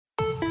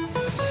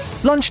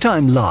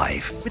Lunchtime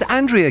Live with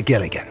Andrea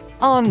Gilligan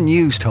on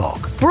News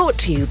Talk. Brought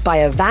to you by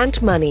Avant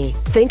Money.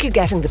 Think you're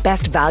getting the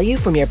best value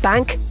from your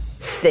bank?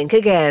 Think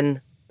again.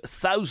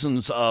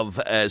 Thousands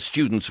of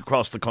students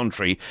across the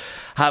country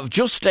have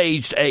just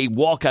staged a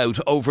walkout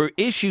over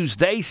issues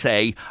they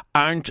say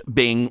aren't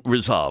being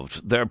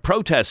resolved. They're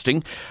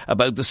protesting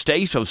about the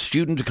state of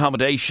student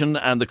accommodation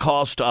and the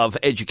cost of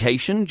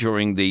education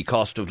during the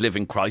cost of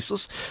living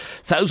crisis.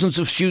 Thousands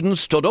of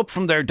students stood up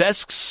from their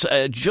desks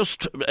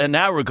just an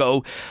hour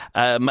ago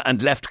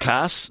and left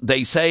class.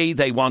 They say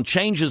they want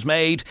changes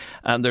made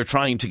and they're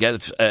trying to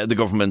get the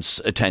government's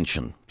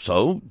attention.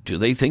 So, do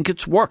they think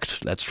it's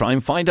worked? Let's try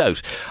and find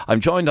out. I'm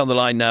joined on the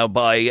line now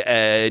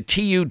by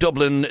TU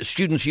Dublin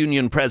Students'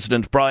 Union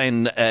President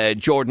Brian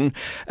Jordan.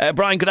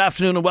 Brian, good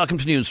afternoon and welcome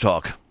to News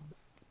Talk.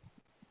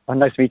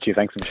 Nice to meet you.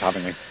 Thanks so much for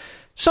having me.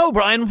 So,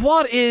 Brian,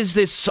 what is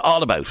this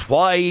all about?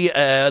 Why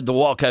the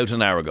walkout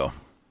an hour ago?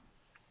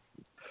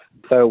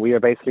 So we are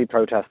basically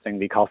protesting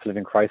the cost of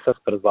living crisis,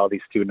 but as well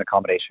the student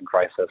accommodation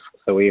crisis.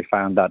 So we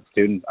found that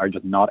students are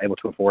just not able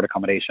to afford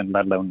accommodation,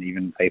 let alone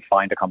even, say,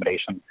 find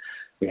accommodation.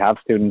 We have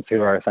students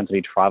who are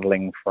essentially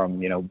travelling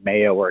from,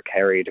 Mayo or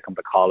Kerry to come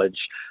to college,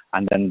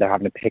 and then they're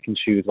having to pick and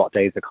choose what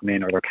days they come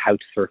in, or they're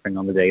couch surfing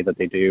on the day that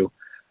they do,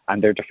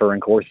 and they're deferring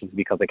courses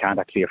because they can't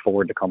actually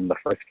afford to come in the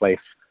first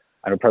place.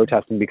 And we're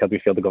protesting because we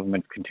feel the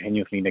government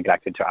continuously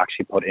neglected to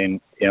actually put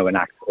in,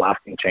 enact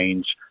lasting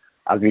change.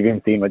 As we've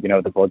even seen with,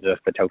 the budget,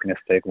 the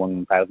tokenistic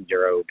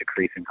 €1,000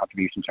 decrease in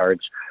contribution charge,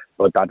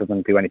 but that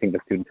doesn't do anything the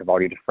students have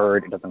already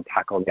deferred. It doesn't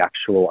tackle the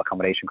actual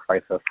accommodation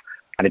crisis,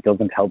 and it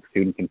doesn't help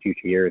students in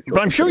future years.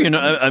 But I'm sure you're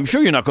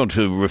not going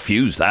to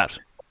refuse that.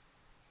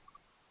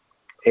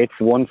 It's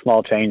one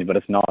small change, but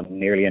it's not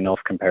nearly enough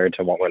compared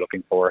to what we're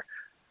looking for.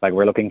 Like,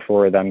 we're looking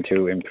for them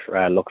to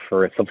look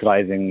for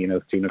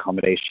subsidising, student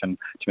accommodation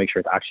to make sure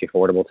it's actually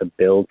affordable, to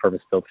build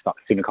purpose-built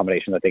student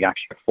accommodation that they can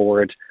actually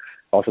afford.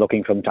 Also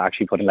looking for them to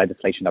actually put in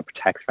legislation that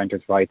protects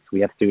renters' rights. We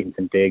have students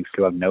in digs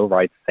who have no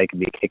rights. They can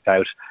be kicked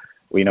out,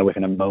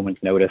 within a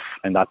moment's notice.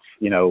 And that's,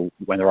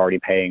 when they're already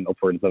paying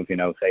upwards of, say,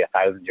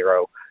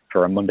 €1,000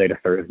 for a Monday to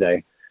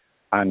Thursday.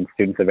 And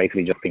students are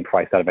basically just being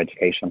priced out of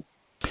education.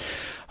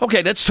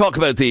 Okay, let's talk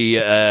about the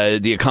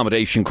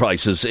accommodation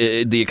crisis.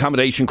 The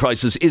accommodation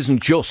crisis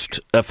isn't just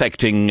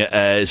affecting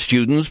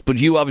students, but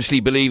you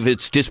obviously believe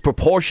it's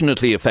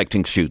disproportionately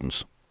affecting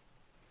students.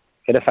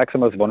 It affects the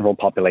most vulnerable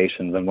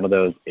populations, and one of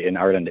those in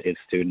Ireland is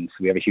students.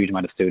 We have a huge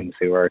amount of students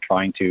who are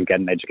trying to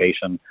get an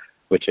education,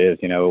 which is,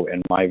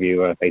 in my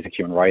view, a basic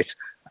human right,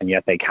 and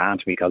yet they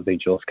can't because they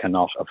just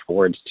cannot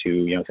afford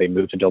to, say,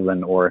 move to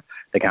Dublin, or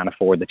they can't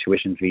afford the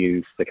tuition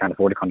fees, they can't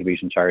afford the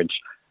contribution charge,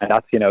 and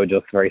that's,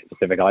 just very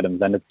specific items.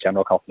 Then it's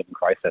general cost of living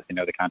crisis.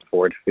 They can't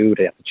afford food.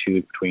 They have to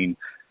choose between,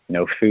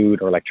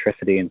 food or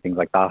electricity and things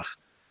like that.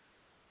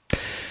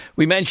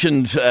 We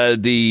mentioned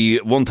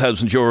the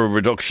 €1,000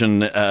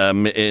 reduction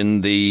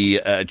in the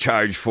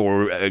charge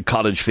for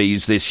college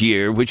fees this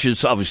year, which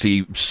is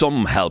obviously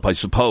some help, I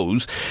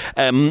suppose.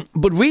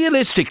 But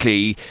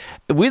realistically,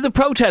 with a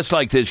protest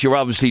like this, you're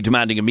obviously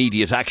demanding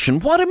immediate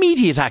action. What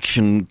immediate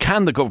action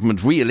can the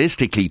government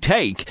realistically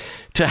take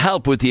to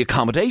help with the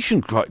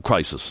accommodation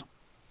crisis?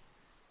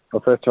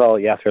 Well, first of all,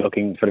 yes, we're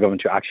looking for the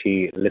government to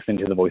actually listen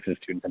to the voices of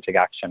students and take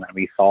action. And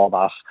we saw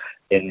that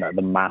in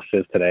the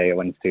masses today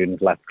when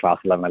students left class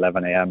at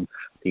 11 a.m.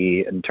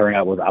 The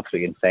turnout was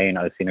absolutely insane.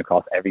 I've seen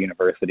across every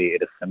university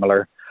it is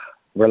similar.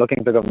 We're looking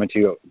for the government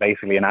to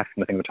basically enact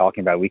some of the things we're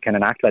talking about. We can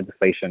enact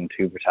legislation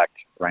to protect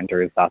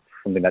renters. That's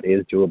something that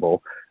is doable.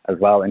 As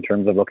well, in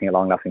terms of looking at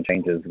long-lasting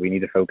changes, we need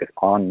to focus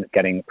on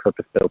getting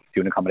purpose-built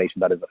student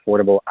accommodation that is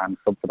affordable and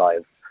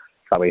subsidised.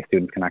 So that way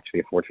students can actually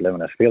afford to live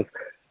in it. Because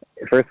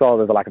first of all,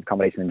 there's a lack of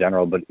accommodation in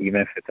general, but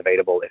even if it's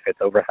available, if it's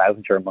over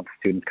 €1,000 a month,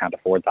 students can't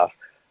afford that.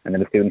 And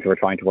then the students who are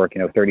trying to work,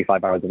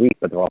 35 hours a week,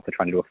 but they're also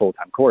trying to do a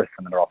full-time course,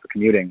 and then they're also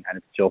commuting, and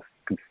it's just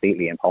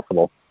completely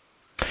impossible.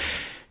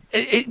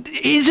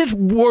 Is it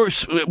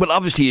worse? Well,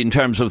 obviously, in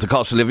terms of the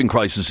cost of living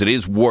crisis, it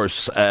is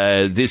worse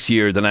this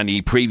year than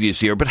any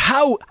previous year. But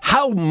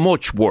how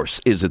much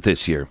worse is it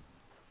this year?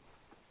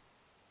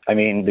 I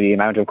mean, the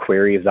amount of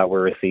queries that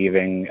we're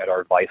receiving at our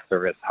advice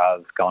service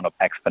has gone up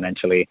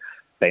exponentially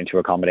into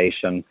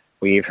accommodation.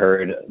 We've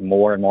heard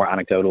more and more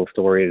anecdotal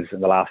stories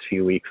in the last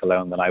few weeks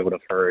alone than I would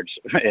have heard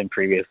in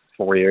previous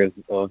 4 years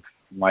of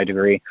my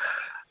degree.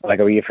 Like,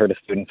 we've heard of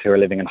students who are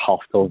living in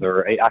hostels,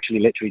 or actually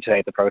literally today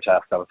at the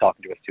protest, I was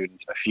talking to a student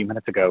a few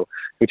minutes ago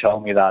who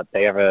told me that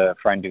they have a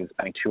friend who's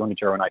spending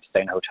 €200 a night to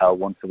stay in a hotel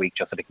once a week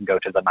just so they can go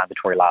to the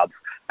mandatory labs,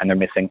 and they're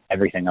missing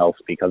everything else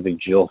because they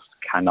just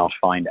cannot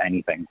find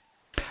anything.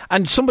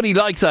 And somebody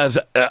like that,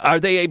 are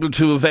they able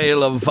to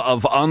avail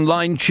of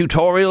online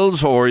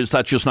tutorials, or is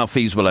that just not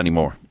feasible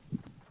anymore?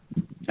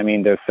 I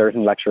mean, there's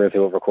certain lecturers who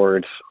will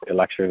record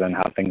lectures and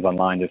have things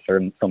online.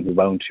 There's some who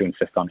won't, who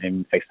insist on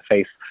him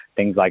face-to-face.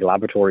 Things like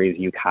laboratories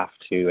you have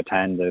to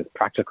attend, there's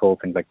practical,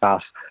 things like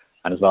that.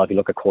 And as well, if you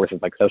look at courses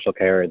like social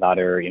care that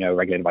are,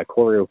 regulated by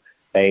CORU,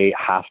 they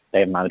have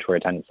mandatory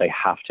attendance. They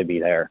have to be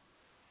there.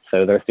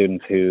 So there are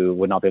students who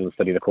would not be able to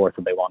study the course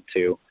that they want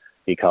to.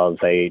 because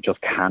they just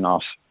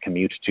cannot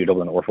commute to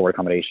Dublin or for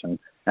accommodation. And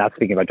that's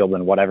speaking about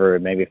Dublin, whatever,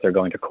 maybe if they're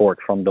going to Cork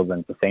from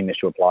Dublin, the same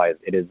issue applies.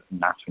 It is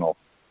national.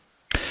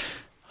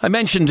 I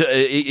mentioned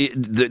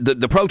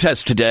the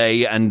protest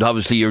today, and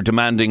obviously you're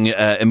demanding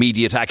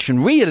immediate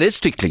action.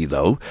 Realistically,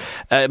 though,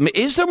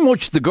 is there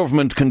much the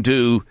government can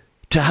do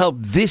to help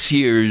this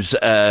year's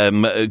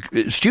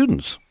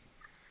students?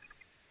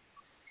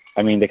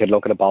 I mean, they could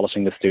look at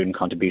abolishing the student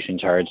contribution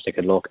charge. They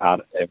could look at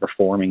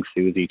reforming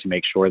SUSI to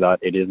make sure that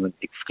it isn't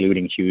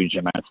excluding huge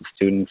amounts of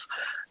students.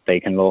 They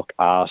can look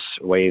at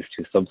ways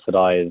to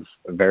subsidise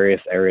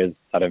various areas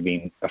that have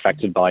been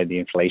affected by the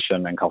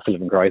inflation and cost of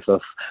living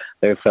crisis.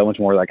 There's so much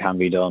more that can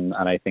be done,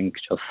 and I think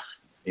just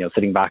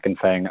sitting back and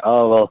saying,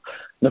 "Oh well,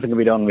 nothing can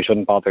be done, we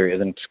shouldn't bother,"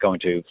 isn't going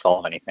to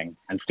solve anything.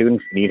 And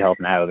students need help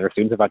now. There are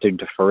students who have had to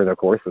defer their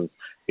courses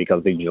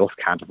because they just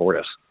can't afford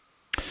it.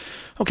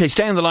 OK,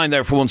 stay on the line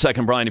there for 1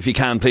 second, Brian, if you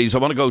can, please. I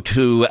want to go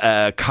to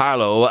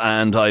Carlow,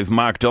 and I've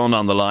Mark Dunn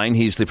on the line.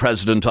 He's the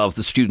president of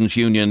the Students'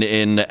 Union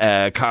in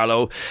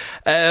Carlow.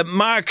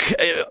 Mark,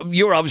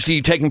 you're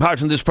obviously taking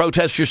part in this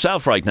protest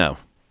yourself right now.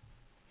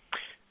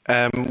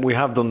 We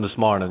have done this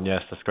morning,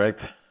 yes, that's correct.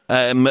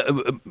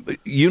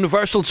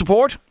 Universal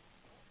support?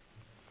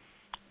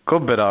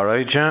 Good bit, all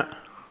right, yeah.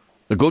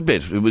 A good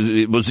bit.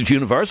 Was it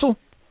universal?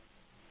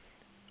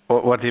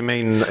 What do you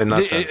mean in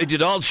that sense?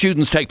 Did all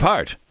students take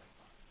part?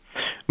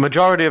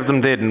 Majority of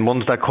them did, and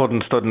ones that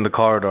couldn't stood in the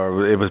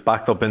corridor. It was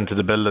backed up into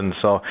the building,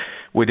 so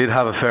we did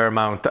have a fair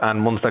amount,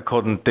 and ones that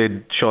couldn't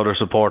did show their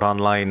support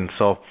online.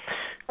 So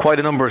quite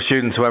a number of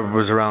students, whoever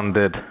was around,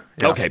 did.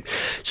 Yeah. OK.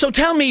 So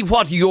tell me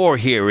what you're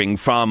hearing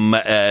from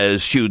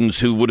students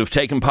who would have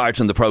taken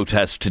part in the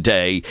protest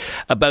today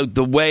about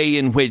the way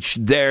in which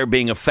they're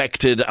being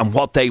affected and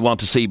what they want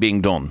to see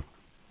being done.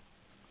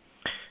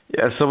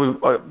 Yeah, so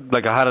I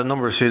had a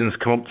number of students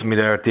come up to me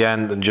there at the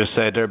end and just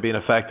say they're being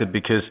affected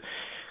because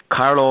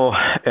Carlow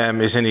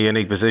is in a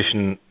unique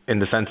position in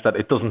the sense that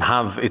it doesn't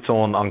have its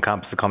own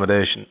on-campus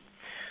accommodation.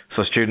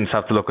 So students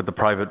have to look at the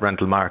private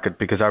rental market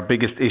because our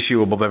biggest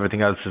issue above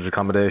everything else is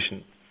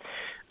accommodation.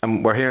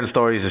 And we're hearing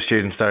stories of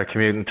students that are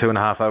commuting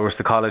 2.5 hours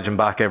to college and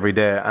back every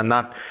day. And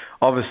that,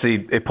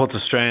 obviously, it puts a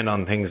strain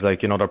on things like,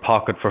 their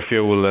pocket for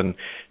fuel and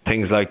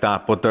things like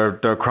that. But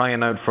they're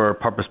crying out for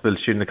purpose-built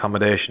student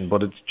accommodation,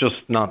 but it's just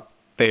not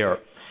there.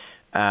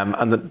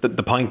 And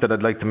the point that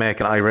I'd like to make,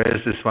 and I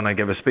raised this when I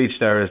gave a speech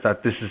there, is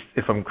that this is,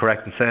 if I'm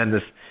correct in saying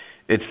this,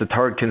 it's the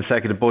third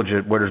consecutive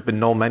budget where there's been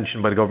no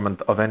mention by the government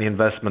of any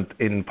investment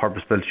in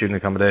purpose-built student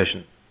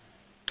accommodation.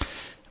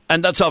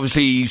 And that's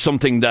obviously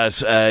something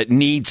that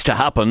needs to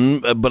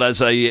happen. But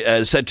as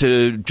I said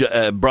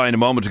to Brian a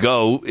moment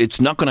ago, it's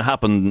not going to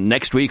happen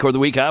next week or the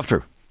week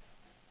after.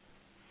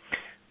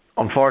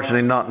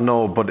 Unfortunately not,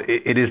 no, but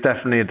it is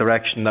definitely a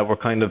direction that we're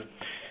kind of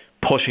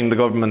pushing the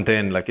government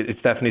in.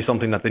 It's definitely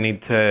something that they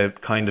need to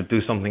kind of do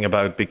something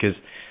about because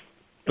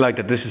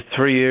this is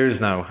 3 years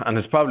now, and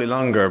it's probably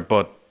longer,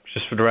 but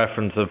just for the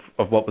reference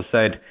of what was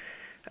said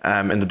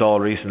in the Dáil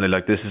recently,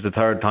 this is the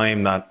third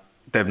time that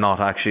they've not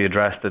actually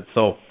addressed it.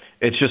 So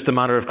it's just a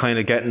matter of kind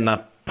of getting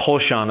that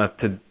push on it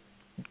to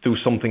do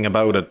something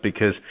about it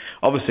because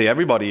obviously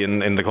everybody in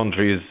the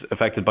country is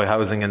affected by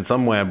housing in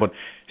some way, but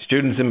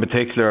students in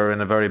particular are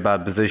in a very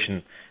bad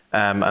position,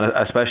 and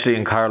especially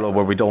in Carlow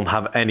where we don't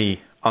have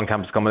any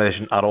on-campus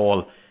accommodation at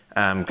all.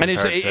 And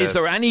is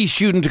there any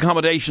student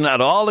accommodation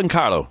at all in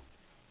Carlow?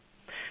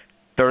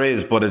 There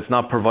is, but it's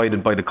not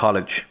provided by the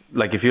college.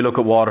 If you look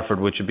at Waterford,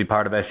 which would be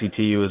part of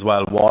SETU as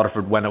well,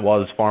 Waterford, when it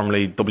was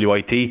formerly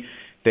WIT,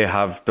 they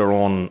have their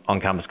own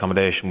on-campus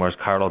accommodation, whereas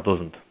Carlow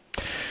doesn't.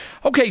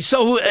 OK,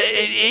 so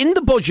in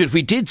the budget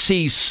we did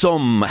see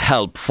some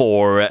help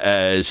for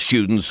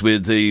students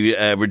with the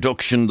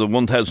reduction, the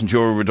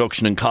 €1,000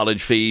 reduction in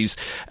college fees,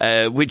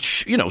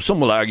 which,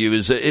 some will argue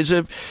is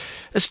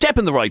a step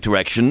in the right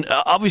direction.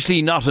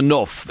 Obviously not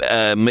enough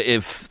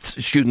if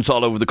students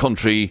all over the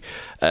country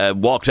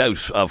walked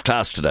out of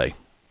class today.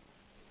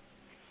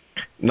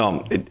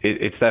 No,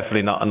 it's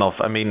definitely not enough.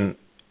 I mean,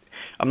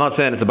 I'm not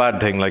saying it's a bad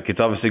thing. It's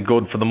obviously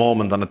good for the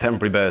moment on a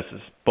temporary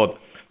basis. But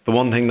the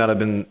one thing that I've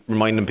been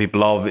reminding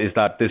people of is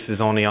that this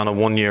is only on a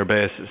 1 year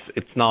basis.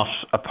 It's not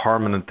a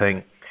permanent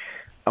thing.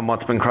 And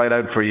what's been cried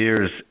out for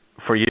years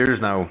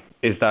now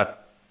is that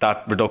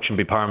reduction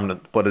be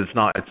permanent, but it's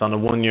not. It's on a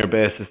 1 year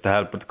basis to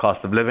help with the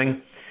cost of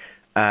living.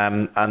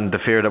 And the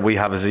fear that we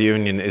have as a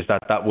union is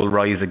that will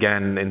rise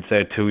again in,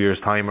 say, 2 years'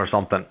 time or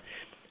something.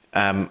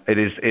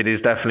 It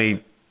is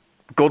definitely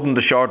good in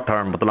the short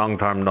term, but the long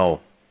term,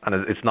 no. And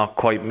it's not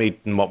quite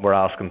meeting what we're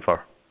asking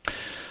for.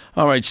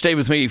 All right, stay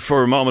with me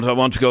for a moment. I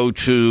want to go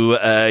to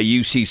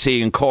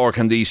UCC in Cork,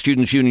 and the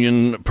Students'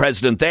 Union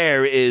president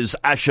there is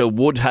Asha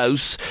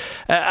Woodhouse.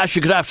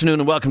 Asha, good afternoon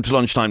and welcome to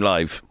Lunchtime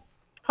Live.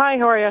 Hi,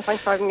 how are you?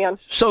 Thanks for having me on.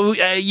 So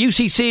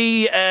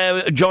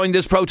UCC joined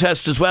this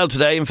protest as well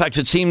today. In fact,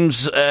 it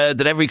seems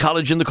that every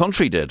college in the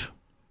country did.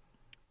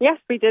 Yes,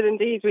 we did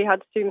indeed. We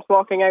had students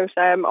walking out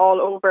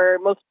all over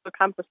multiple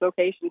campus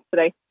locations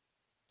today.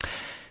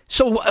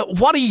 So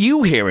what are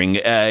you hearing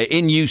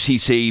in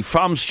UCC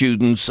from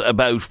students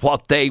about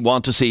what they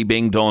want to see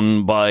being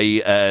done by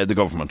the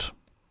government?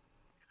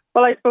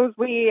 Well, I suppose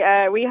we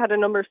had a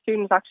number of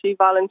students actually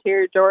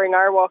volunteer during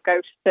our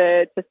walkout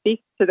to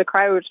speak to the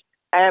crowd.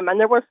 And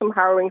there were some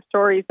harrowing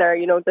stories there.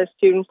 The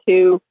students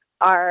who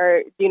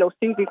are,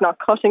 Susie's not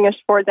cutting it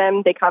for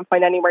them. They can't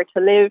find anywhere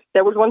to live.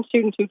 There was one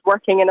student who's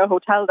working in a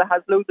hotel that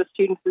has loads of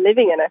students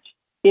living in it.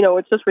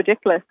 It's just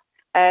ridiculous.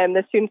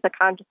 The students that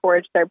can't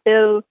afford their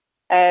bills.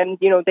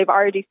 They've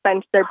already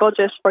spent their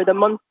budget for the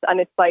month, and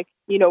it's like,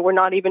 we're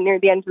not even near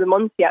the end of the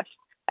month yet.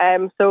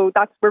 So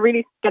we're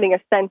really getting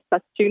a sense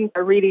that students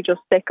are really just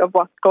sick of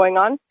what's going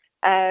on,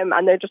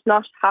 and they're just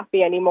not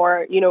happy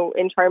anymore.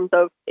 In terms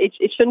of it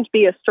shouldn't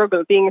be a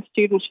struggle. Being a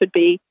student should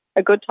be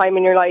a good time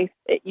in your life.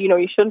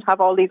 You shouldn't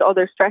have all these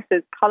other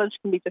stresses. College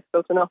can be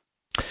difficult enough.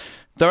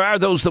 There are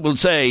those that will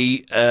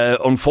say,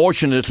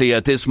 unfortunately,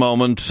 at this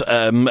moment,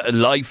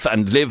 life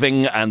and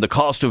living and the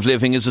cost of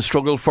living is a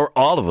struggle for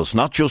all of us,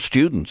 not just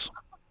students.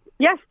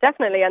 Yes,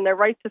 definitely, and they're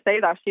right to say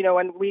that,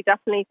 and we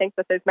definitely think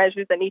that there's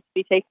measures that need to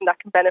be taken that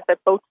can benefit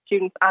both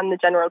students and the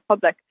general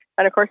public.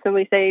 And of course, when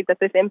we say that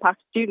this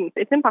impacts students,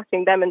 it's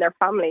impacting them and their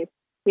families.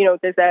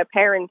 There's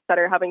parents that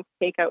are having to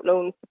take out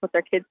loans to put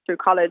their kids through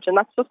college, and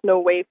that's just no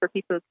way for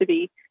people to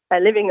be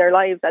living their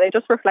lives. And it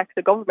just reflects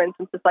a government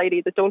and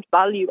society that don't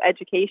value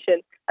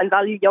education and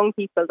value young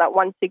people that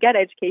want to get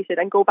educated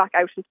and go back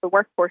out into the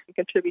workforce and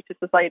contribute to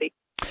society.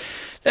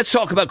 Let's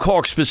talk about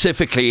Cork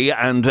specifically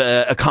and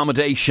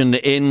accommodation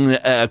in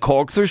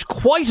Cork. There's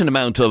quite an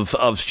amount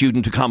of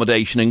student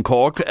accommodation in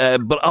Cork,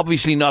 but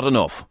obviously not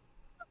enough.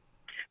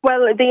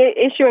 Well, the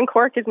issue in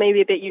Cork is maybe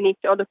a bit unique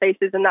to other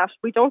places in that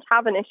we don't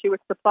have an issue with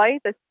supply.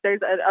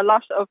 There's a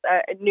lot of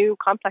new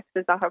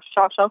complexes that have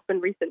shot up in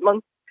recent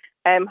months.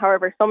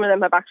 However, some of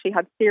them have actually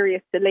had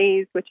serious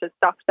delays, which has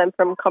stopped them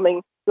from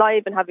coming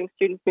live and having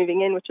students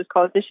moving in, which has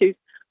caused issues.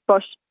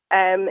 But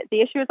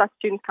the issue is that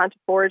students can't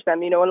afford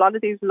them. A lot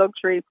of these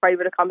luxury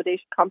private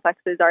accommodation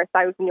complexes are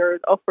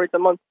 €1,000 upwards a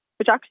month,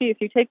 which actually, if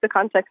you take the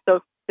context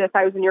of the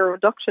 €1,000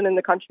 reduction in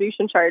the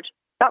contribution charge,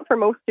 that for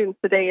most students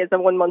today is a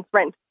 1 month's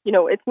rent.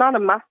 It's not a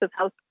massive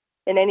help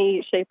in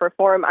any shape or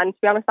form. And to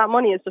be honest, that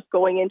money is just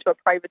going into a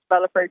private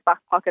developer's back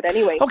pocket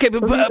anyway. Okay,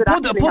 but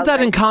put that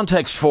in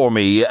context for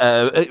me.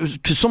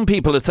 To some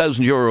people,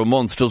 €1,000 a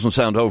month doesn't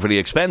sound overly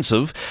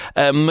expensive.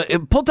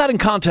 Put that in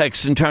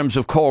context in terms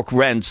of Cork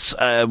rents,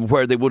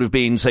 where they would have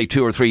been, say,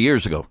 2 or 3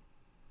 years ago.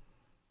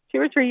 2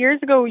 or 3 years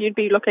ago, you'd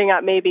be looking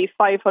at maybe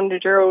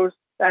 €500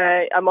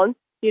 a month,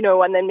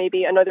 and then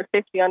maybe another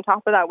 50 on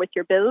top of that with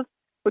your bills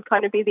would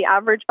kind of be the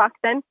average back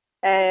then.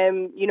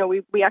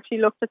 We actually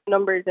looked at the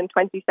numbers in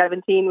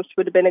 2017, which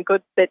would have been a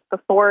good bit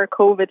before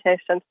COVID hit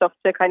and stuff,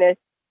 to kind of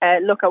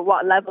look at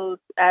what levels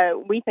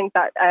we think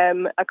that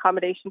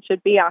accommodation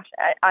should be at.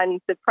 And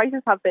the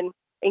prices have been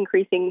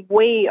increasing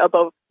way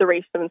above the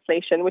rate of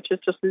inflation, which is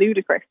just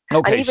ludicrous.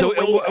 Okay, so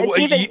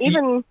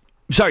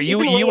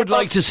you would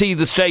like to see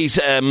the state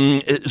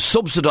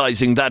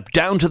subsidising that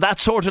down to that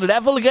sort of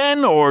level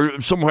again,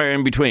 or somewhere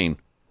in between?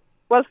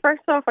 Well,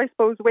 first off, I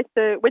suppose with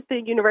the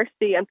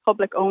university and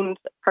public-owned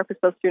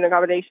purpose-built student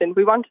accommodation,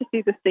 we want to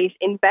see the state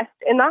invest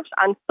in that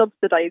and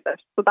subsidise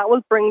it. So that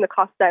will bring the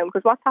cost down.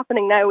 Because what's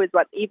happening now is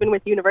that even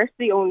with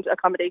university-owned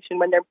accommodation,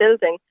 when they're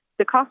building,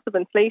 the cost of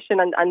inflation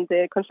and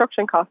the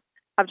construction costs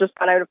have just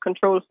gone out of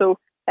control. So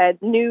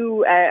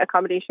new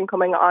accommodation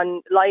coming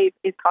on live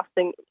is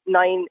costing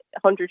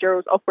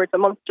 €900 upwards a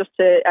month just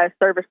to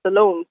service the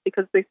loans,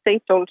 because the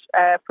state don't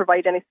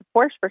provide any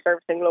support for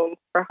servicing loans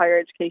for higher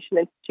education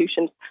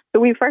institutions. So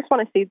we first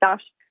want to see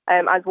that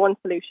as one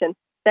solution.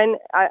 Then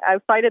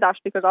outside of that,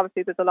 because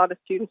obviously there's a lot of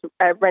students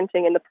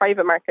renting in the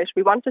private market,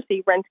 we want to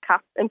see rent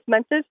caps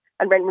implemented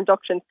and rent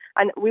reductions.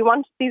 And we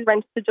want these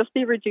rents to just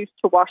be reduced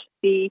to what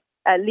the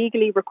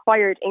legally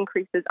required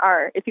increases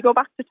are. If you go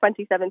back to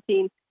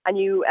 2017 and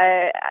you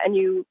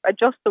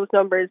adjust those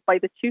numbers by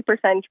the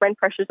 2% rent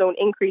pressure zone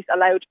increase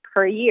allowed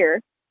per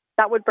year,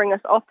 that would bring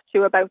us up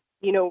to about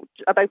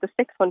the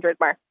 600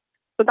 mark.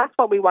 So that's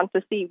what we want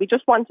to see. We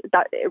just want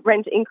that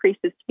rent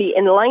increases to be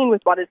in line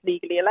with what is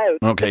legally allowed.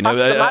 Okay,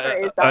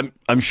 now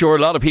I'm sure a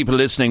lot of people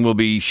listening will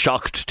be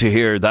shocked to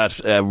hear that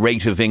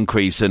rate of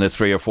increase in a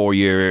 3 or 4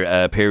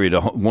 year period,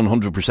 a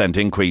 100%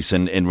 increase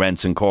in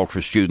rents in Cork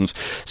for students.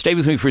 Stay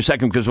with me for a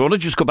second, because I want to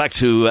just go back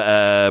to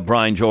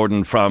Brian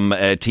Jordan from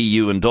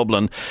TU in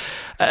Dublin.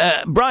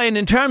 Brian,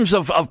 in terms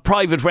of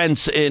private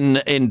rents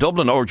in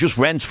Dublin, or just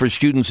rents for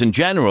students in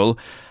general,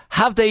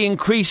 have they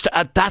increased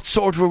at that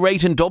sort of a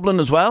rate in Dublin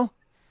as well?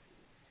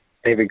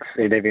 They've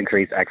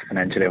increased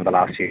exponentially over the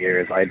last few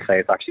years. I'd say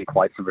it's actually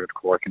quite similar to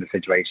Cork in a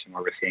situation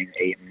where we're seeing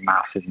a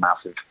massive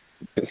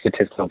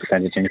statistical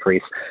percentage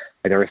increase.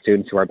 There are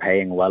students who are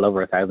paying well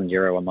over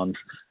 €1,000 a month,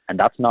 and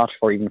that's not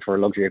even for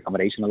luxury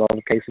accommodation in a lot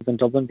of cases in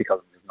Dublin,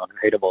 because it's not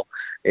available.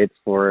 It's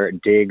for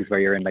digs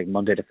where you're in like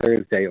Monday to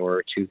Thursday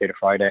or Tuesday to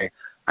Friday,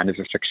 and there's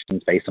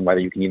restrictions based on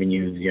whether you can even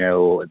use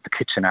the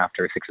kitchen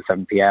after 6 or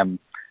 7 p.m.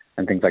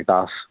 and things like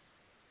that.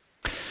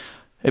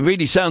 It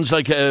really sounds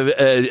like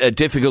a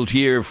difficult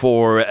year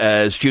for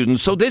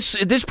students. So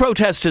this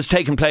protest has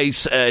taken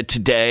place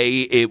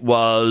today. It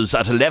was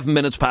at 11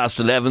 minutes past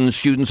 11.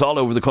 Students all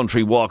over the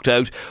country walked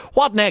out.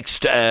 What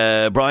next,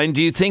 Brian?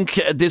 Do you think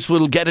this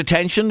will get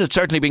attention? It's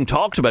certainly being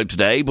talked about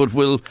today, but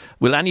will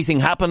anything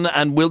happen,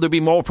 and will there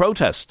be more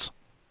protests?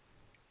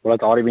 Well,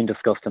 it's already been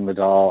discussed in the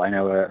Dáil. I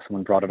know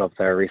someone brought it up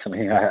there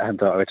recently,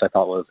 which I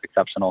thought was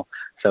exceptional.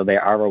 So they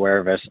are aware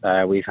of it.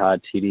 We've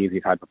had TDs,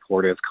 we've had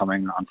reporters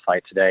coming on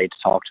site today to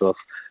talk to us.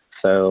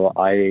 So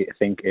I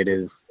think it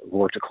has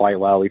worked quite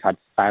well. We've had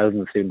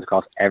thousands of students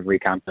across every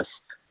campus.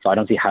 So I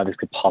don't see how this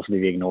could possibly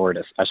be ignored,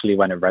 especially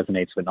when it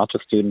resonates with not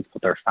just students,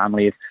 but their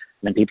families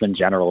and then people in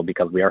general,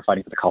 because we are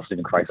fighting for the cost of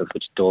living crisis,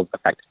 which does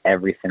affect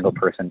every single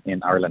person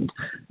in Ireland.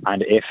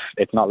 And if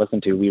it's not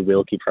listened to, we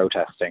will keep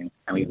protesting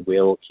and we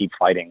will keep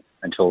fighting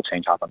until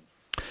change happens.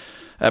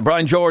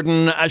 Brian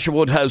Jordan, Asher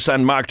Woodhouse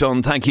and Mark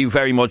Dunn, thank you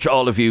very much,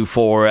 all of you,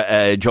 for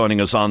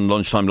joining us on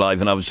Lunchtime Live.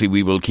 And obviously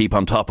we will keep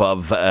on top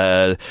of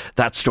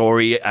that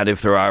story. And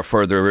if there are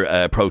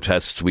further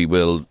protests, we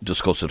will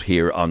discuss it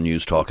here on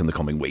News Talk in the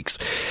coming weeks.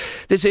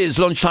 This is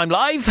Lunchtime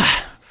Live.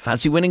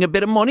 Fancy winning a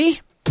bit of money?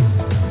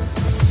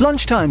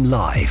 Lunchtime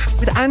Live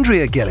with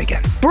Andrea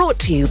Gilligan. Brought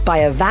to you by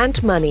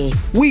Avant Money.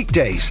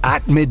 Weekdays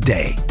at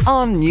midday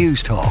on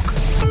News Talk.